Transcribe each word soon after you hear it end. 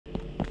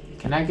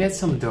Can I get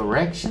some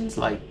directions?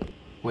 Like,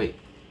 wait,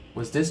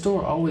 was this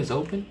door always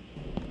open?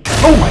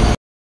 Oh my God.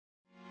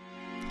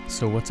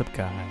 So what's up,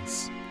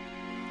 guys?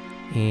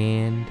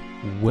 And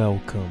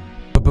welcome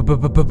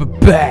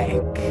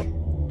back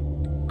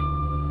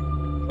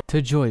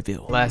to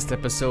Joyville. Last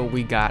episode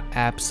we got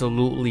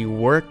absolutely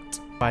worked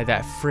by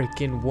that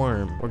freaking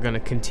worm. We're gonna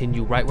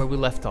continue right where we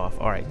left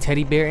off. All right,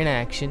 teddy bear in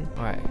action.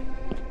 All right.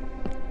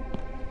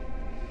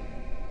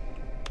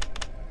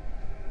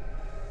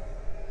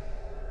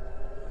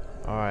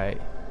 All right.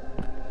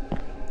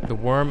 The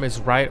worm is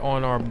right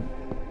on our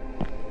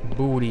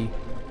booty.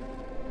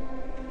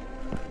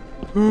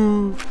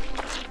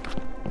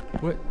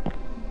 What?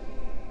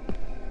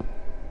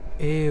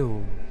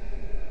 Ew.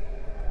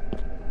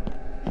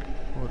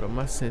 Hold on,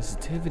 my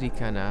sensitivity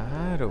kinda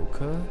high though,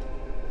 cuz.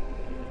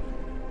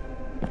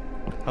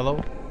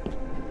 Hello?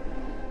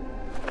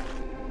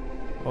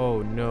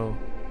 Oh no.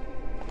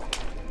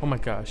 Oh my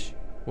gosh.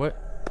 What?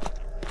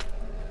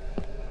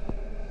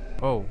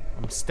 Oh,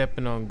 I'm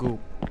stepping on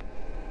goop.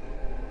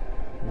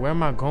 Where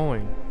am I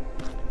going?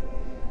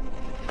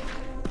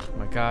 Oh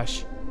my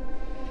gosh.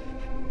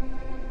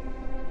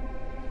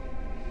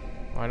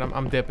 Alright,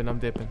 I'm dipping, I'm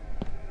dipping.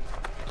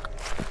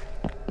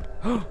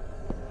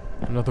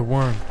 Another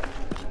worm.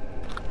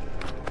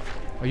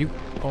 Are you?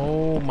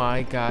 Oh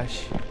my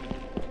gosh.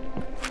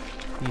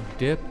 He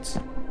dipped.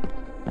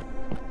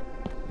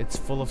 It's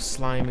full of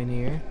slime in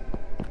here.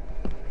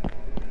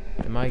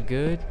 Am I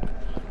good?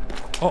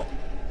 Oh.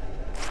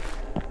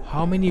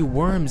 How many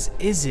worms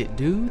is it,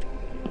 dude?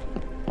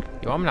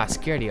 Yo, I'm not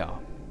scared of y'all.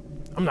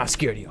 I'm not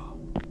scared of y'all.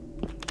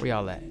 Where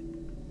y'all at?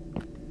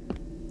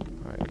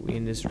 Alright, we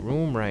in this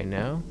room right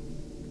now.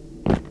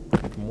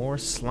 With more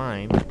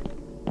slime.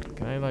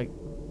 Can I like...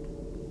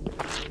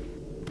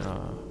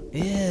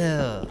 Ew.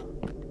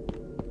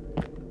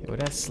 Yo,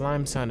 that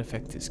slime sound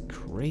effect is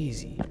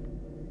crazy.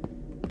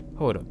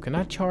 Hold up, can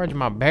I charge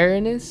my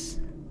bareness?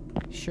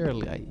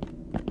 Surely I...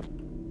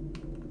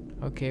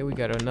 Okay, we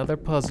got another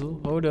puzzle.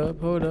 Hold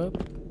up, hold up.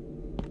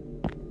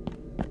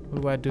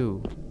 What do I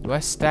do? Do I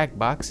stack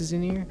boxes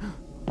in here?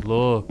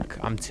 Look,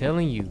 I'm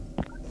telling you.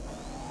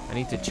 I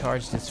need to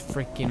charge this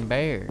freaking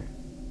bear.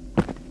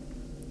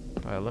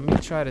 Alright, let me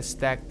try to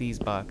stack these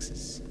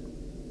boxes.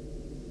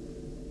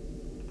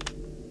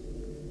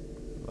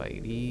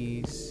 Like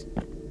these.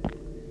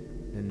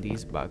 Then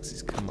these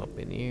boxes come up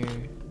in here.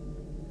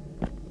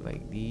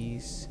 Like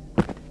these.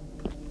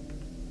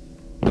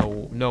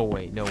 No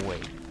way, no way.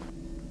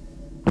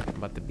 I'm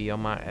about to be on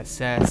my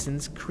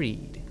Assassin's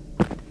Creed.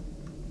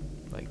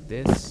 Like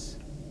this.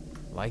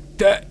 Like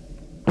that.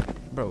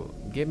 Bro,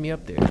 get me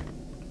up there.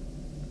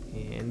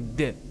 And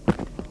dip.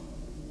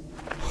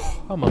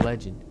 I'm a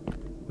legend.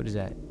 What is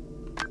that?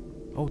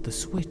 Oh, the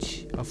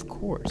switch. Of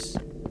course.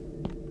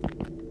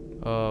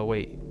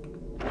 Wait.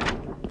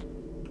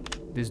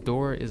 This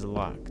door is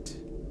locked.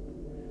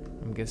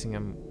 I'm guessing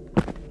I'm...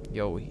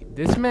 Yo,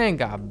 this man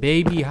got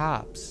baby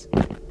hops.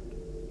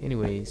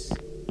 Anyways.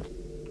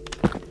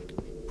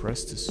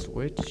 Press the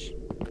switch.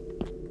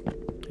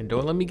 And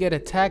don't let me get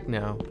attacked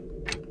now.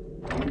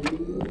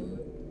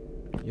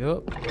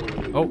 Yup.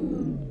 Oh.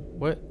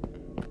 What?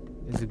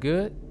 Is it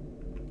good?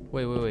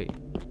 Wait, wait, wait.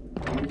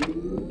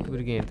 Do it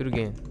again. Do it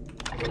again.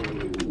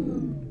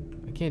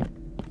 I can't.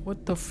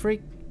 What the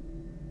freak?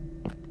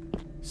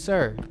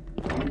 Sir.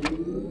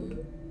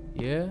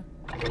 Yeah?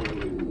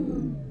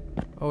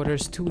 Oh,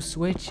 there's two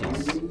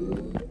switches.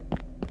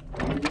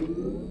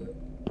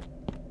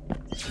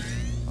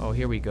 Oh,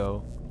 here we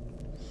go.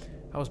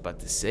 I was about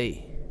to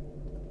say.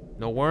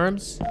 No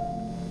worms?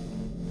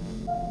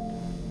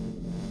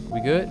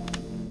 We good?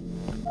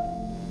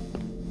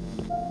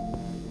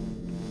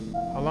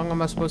 How long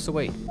am I supposed to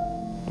wait?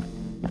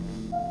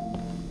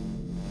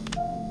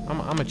 I'm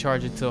gonna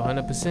charge it to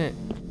 100%.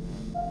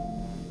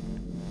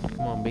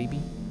 Come on,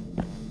 baby.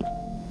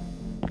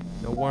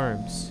 No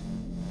worms.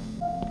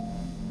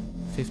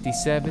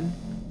 57.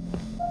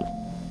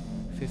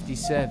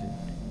 57.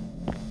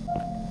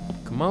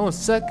 Come on,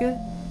 sucker.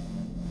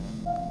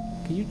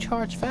 Can you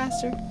charge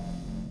faster?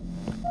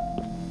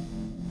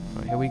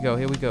 Alright, here we go,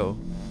 here we go.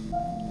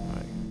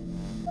 Alright.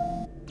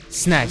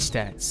 Snatch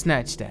that,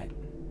 snatch that.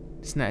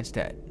 Snatch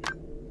that.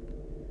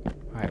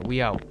 Alright, we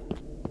out.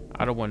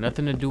 I don't want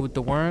nothing to do with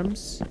the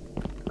worms.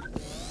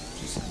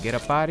 Just get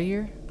up out of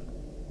here.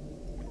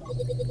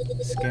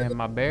 Scan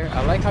my bear.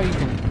 I like how you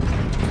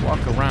can walk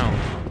around.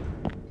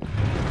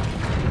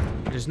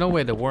 There's no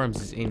way the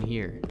worms is in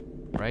here,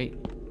 right?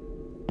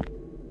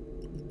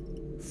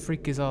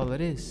 Freak is all it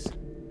is.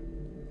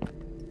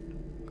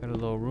 Got a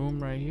little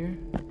room right here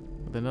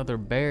with another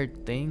bear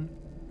thing.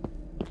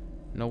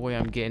 No way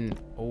I'm getting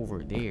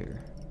over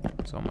there.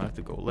 So I'm gonna have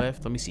to go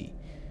left. Let me see.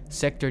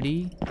 Sector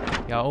D.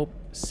 Y'all.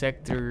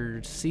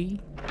 Sector C.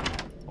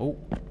 Oh.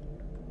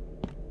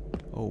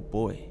 Oh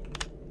boy.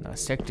 Now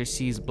Sector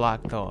C is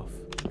blocked off.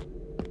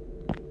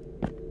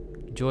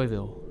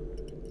 Joyville.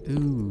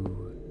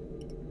 Ooh.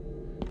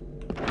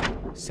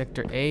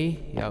 Sector A.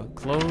 Y'all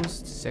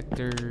closed.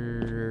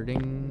 Sector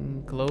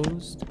ding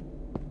closed.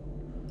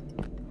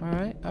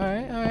 Alright,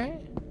 alright,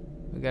 alright.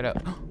 We We gotta...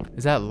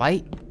 Is that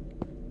light?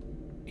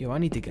 Yo, I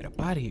need to get up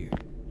out of here.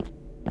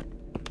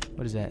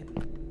 What is that?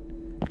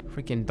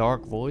 Freaking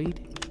dark void.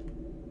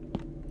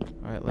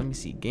 Alright, let me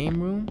see.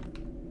 Game room.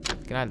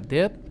 Can I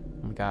dip?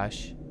 Oh my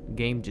gosh.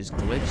 Game just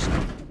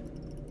glitched.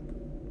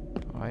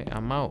 Alright,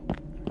 I'm out.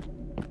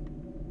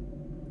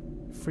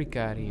 Freak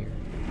out of here.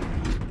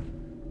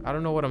 I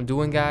don't know what I'm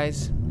doing,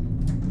 guys.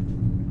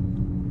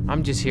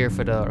 I'm just here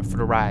for the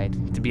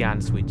ride, to be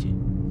honest with you.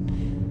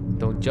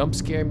 Don't jump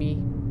scare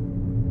me.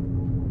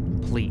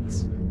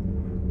 Please.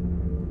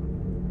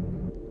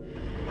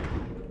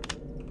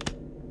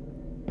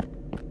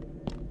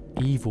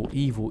 Evil,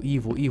 evil,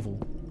 evil,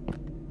 evil.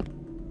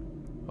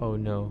 Oh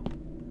no.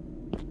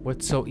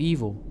 What's so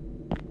evil?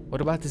 What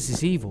about this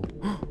is evil?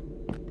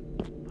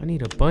 I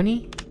need a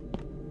bunny?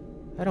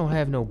 I don't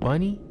have no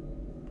bunny.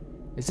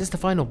 Is this the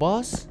final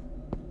boss?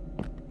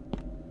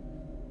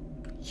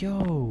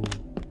 Yo.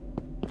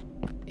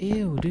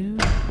 Ew,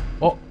 dude.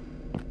 Oh.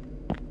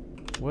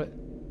 What?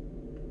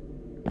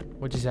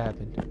 What just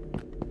happened?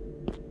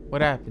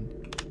 What happened?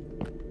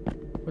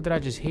 What did I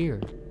just hear?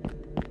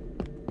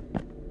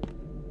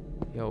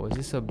 Yo, is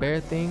this a bear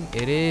thing?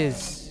 It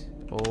is.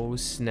 Oh,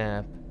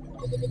 snap.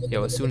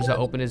 Yo, as soon as I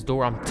open this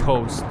door, I'm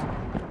toast.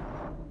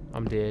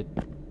 I'm dead.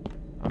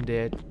 I'm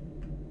dead.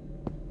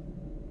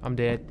 I'm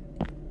dead.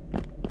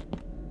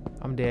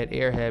 I'm dead.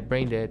 Airhead.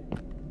 Brain dead.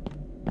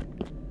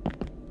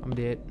 I'm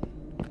dead.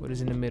 What is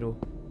in the middle?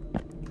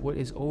 What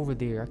is over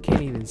there? I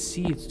can't even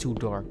see. It's too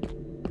dark.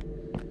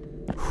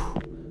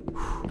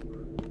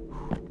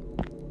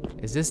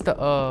 Is this the,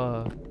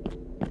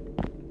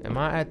 am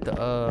I at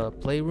the,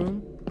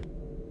 playroom?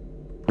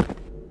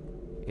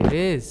 It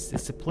is.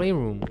 It's the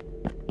playroom.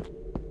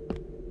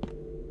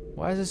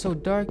 Why is it so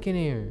dark in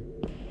here?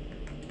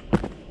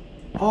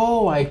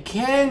 Oh, I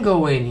can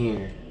go in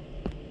here.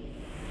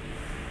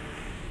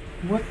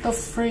 What the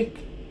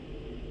freak?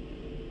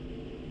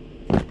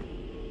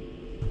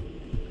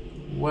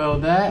 Well,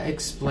 that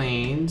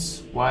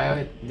explains why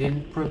I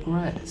didn't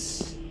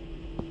progress.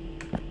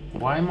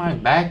 Why am I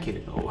back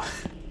here though?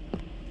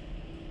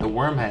 The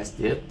worm has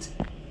dipped.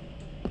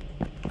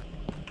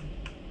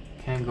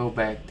 Can't go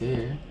back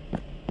there.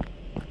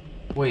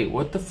 Wait,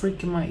 what the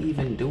freak am I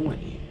even doing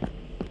here?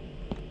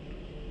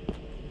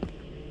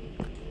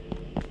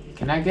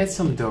 Can I get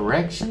some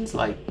directions?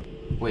 Like,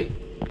 wait,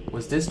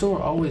 was this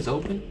door always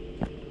open?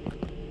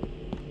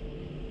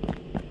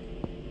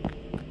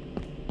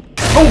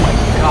 Oh my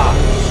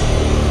gosh!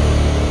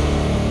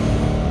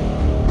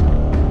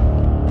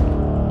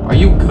 Are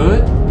you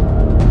good?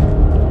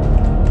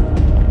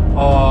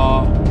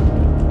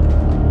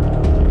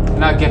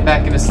 Can I get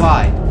back in the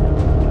slide?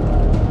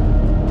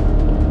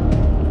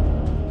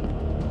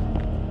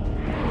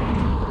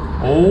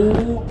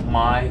 Oh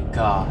my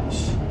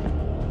gosh.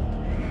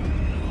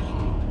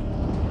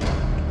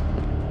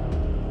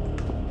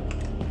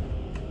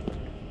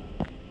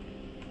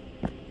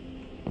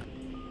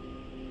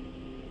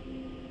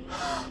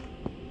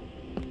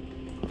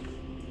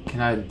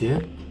 Can I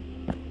dip?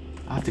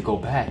 I have to go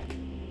back.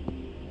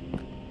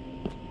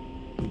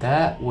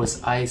 That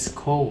was ice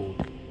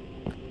cold.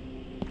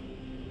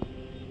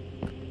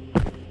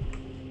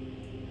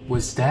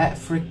 Was that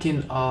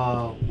freaking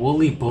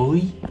Woolly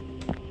Bully?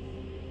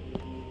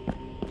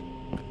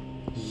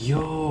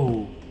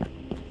 Yo.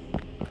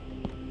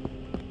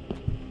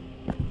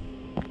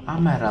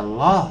 I'm at a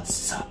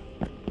loss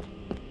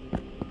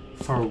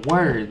for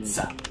words.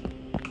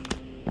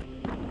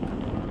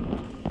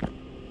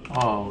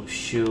 Oh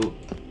shoot.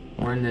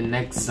 We're in the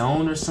next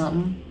zone or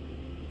something?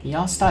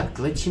 Y'all stop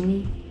glitching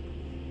me?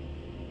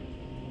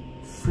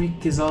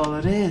 Freak is all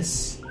it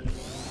is.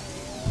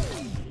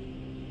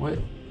 What?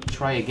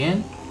 Try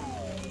again?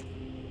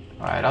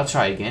 Alright, I'll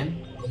try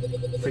again.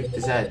 Freak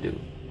does that do?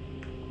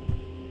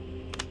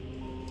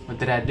 What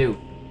did I do?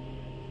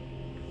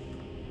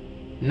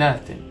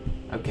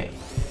 Nothing. Okay.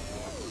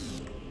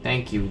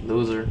 Thank you,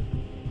 loser.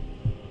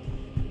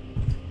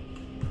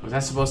 Was I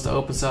supposed to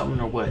open something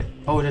or what?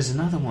 Oh, there's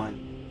another one.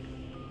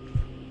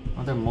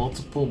 Are there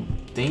multiple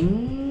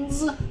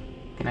things?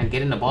 Can I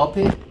get in the ball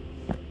pit?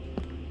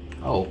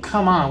 Oh,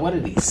 come on. What are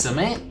these?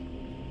 Cement?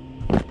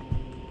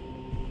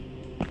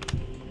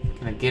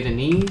 Can I get in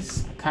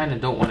these? I kind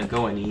of don't want to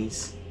go in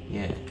these.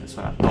 Yeah, that's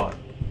what I thought.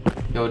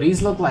 Yo,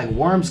 these look like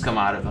worms come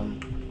out of them.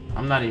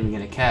 I'm not even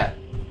gonna cap.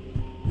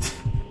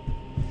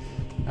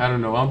 I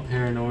don't know. I'm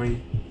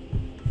paranoid.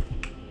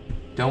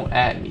 Don't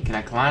at me. Can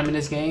I climb in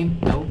this game?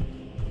 No.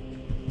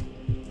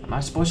 Am I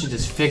supposed to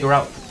just figure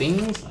out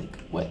things? Like,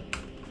 what?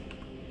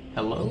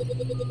 Hello?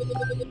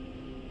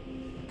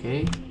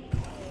 Okay.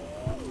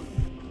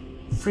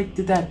 Freak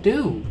did that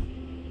do?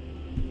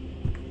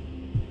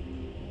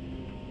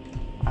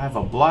 I have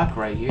a block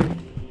right here.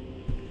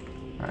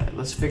 Alright,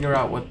 let's figure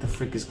out what the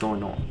frick is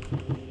going on.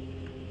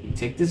 You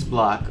take this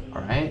block,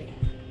 alright?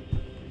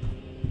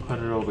 Put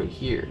it over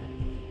here.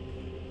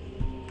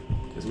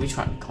 Because we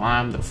trying to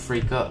climb the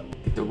freak up.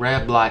 Get the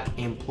red block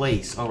in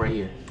place. Oh, right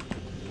here.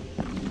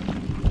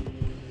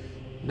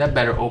 That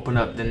better open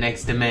up the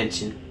next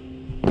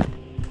dimension.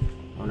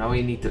 Oh, now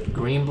we need the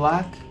green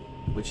block.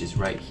 which is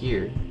right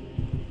here.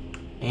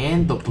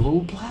 And the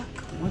blue block?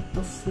 What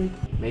the freak?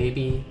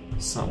 Maybe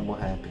something will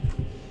happen.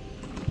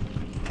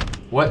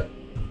 What?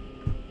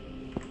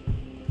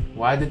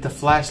 Why did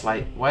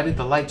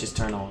the light just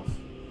turn off?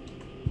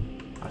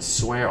 I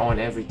swear on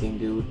everything,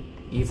 dude.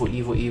 Evil,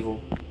 evil,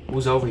 evil.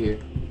 Who's over here?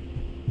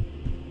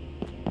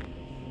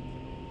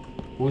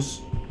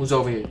 Who's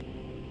over here?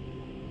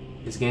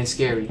 It's getting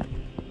scary.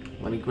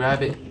 Let me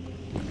grab it.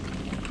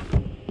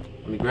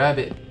 Let me grab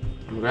it.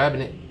 I'm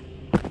grabbing it.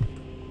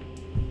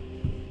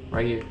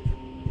 Right here.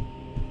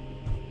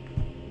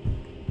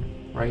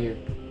 Right here.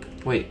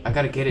 Wait, I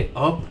gotta get it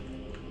up?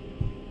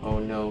 Oh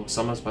no,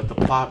 someone's about to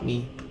pop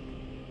me.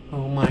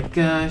 Oh my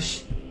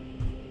gosh.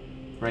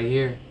 Right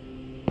here.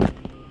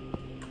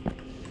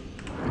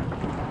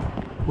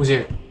 Who's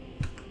here?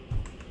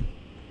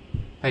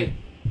 Hey.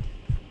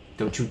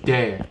 Don't you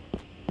dare.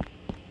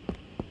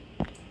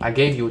 I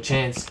gave you a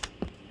chance.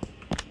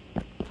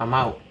 I'm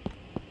out.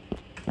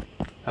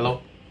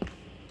 Hello?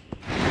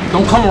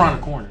 Don't come around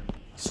the corner.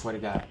 I swear to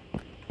God.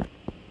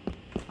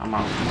 I'm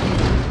out.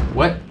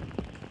 What?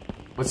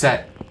 What's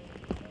that?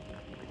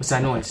 What's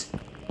that noise?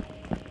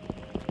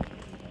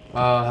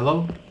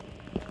 Hello?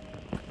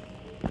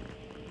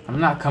 I'm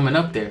not coming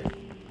up there.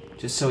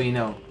 Just so you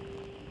know.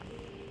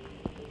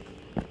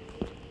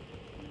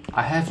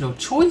 I have no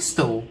choice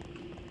though.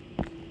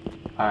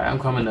 Alright, I'm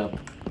coming up.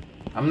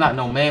 I'm not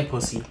no man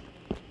pussy.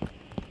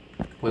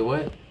 Wait,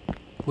 what?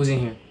 Who's in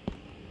here?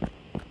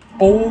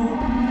 Oh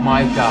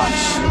my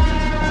gosh.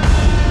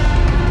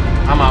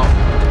 I'm out.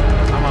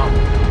 I'm out.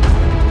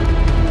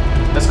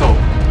 Let's go.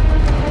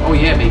 Oh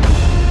yeah, baby.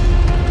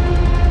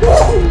 Woo!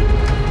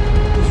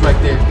 Who's right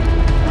there?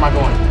 Where am I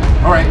going?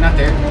 Alright, not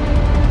there.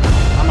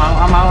 I'm out,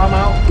 I'm out, I'm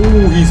out.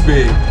 Ooh, he's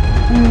big.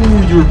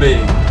 Ooh, you're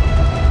big.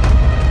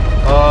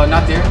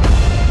 Not there.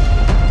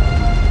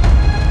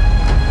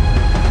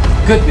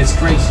 Goodness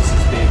gracious,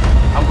 he's big.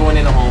 I'm going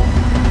in the home.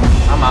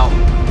 I'm out.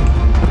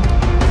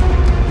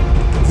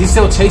 Is he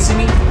still chasing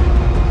me?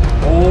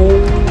 Oh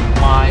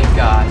my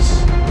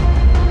gosh.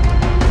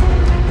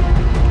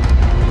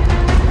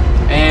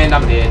 And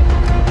I'm dead.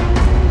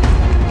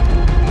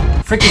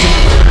 Frick is it?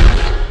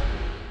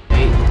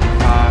 8,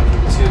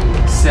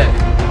 5, 2, 7.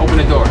 Open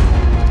the door.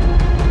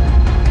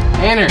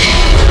 Enter.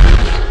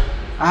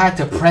 I had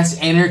to press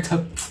enter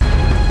to...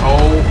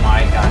 Oh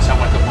my gosh, I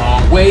went the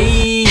wrong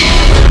way.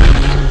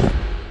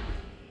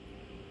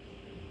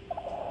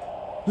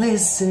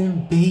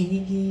 Listen,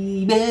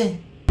 baby.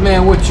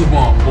 Man, what you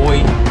want,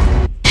 boy?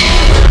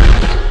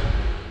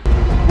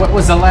 What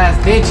was the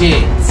last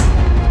digits?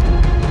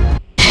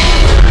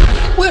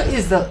 What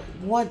is the...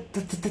 What?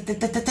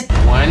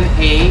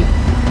 182.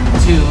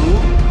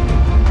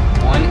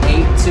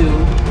 182.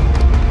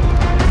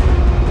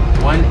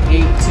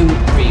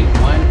 1823.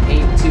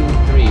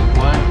 1823.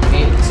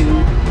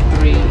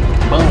 1823.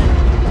 Boom.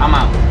 I'm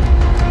out.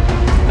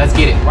 Let's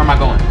get it. Where am I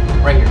going?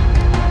 Right here.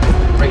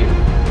 Right here.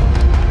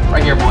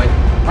 Right here, boy.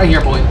 Right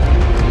here, boy.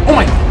 Oh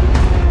my.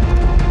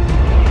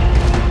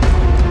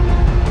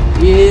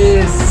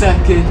 Yeah,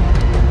 sucker.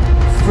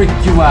 Freak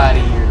you out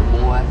of here,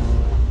 boy.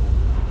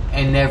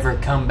 And never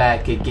come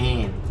back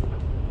again.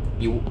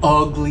 You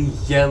ugly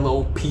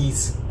yellow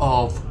piece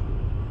of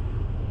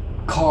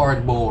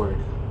cardboard.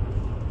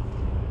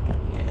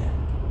 Yeah.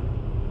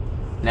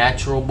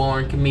 Natural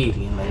born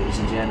comedian, ladies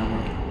and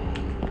gentlemen.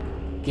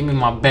 Give me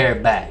my bear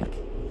back.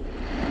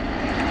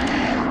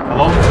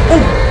 Hello?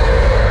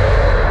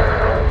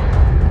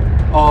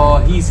 Oh,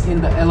 he's in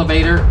the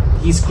elevator.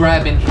 He's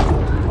grabbing.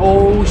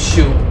 Oh,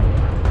 shoot.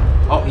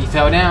 Oh, he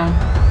fell down.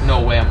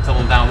 No way, I'm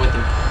falling down with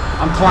him.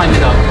 I'm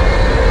climbing up.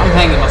 I'm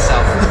hanging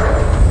myself.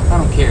 I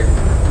don't care.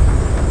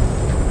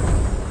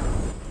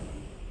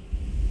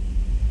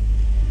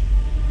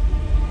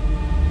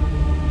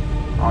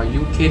 Are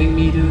you kidding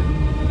me, dude?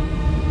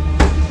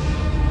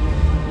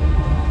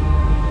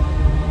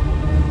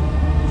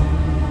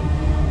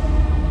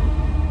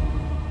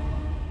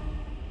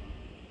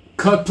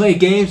 Cut play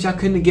games, y'all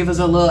couldn't give us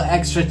a little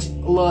extra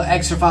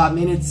 5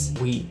 minutes.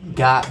 We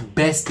got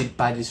bested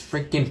by this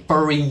freaking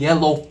furry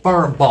yellow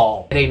fur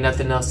ball. It ain't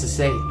nothing else to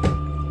say.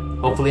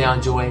 Hopefully y'all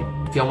enjoy.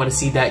 If y'all want to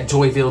see that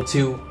Joyville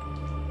 2,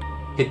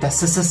 hit that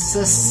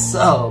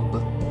sub.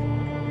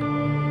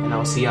 And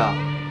I'll see y'all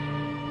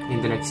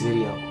in the next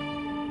video.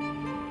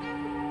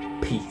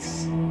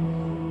 Peace.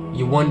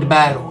 You won the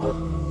battle,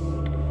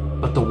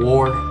 but the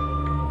war's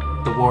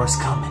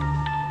coming.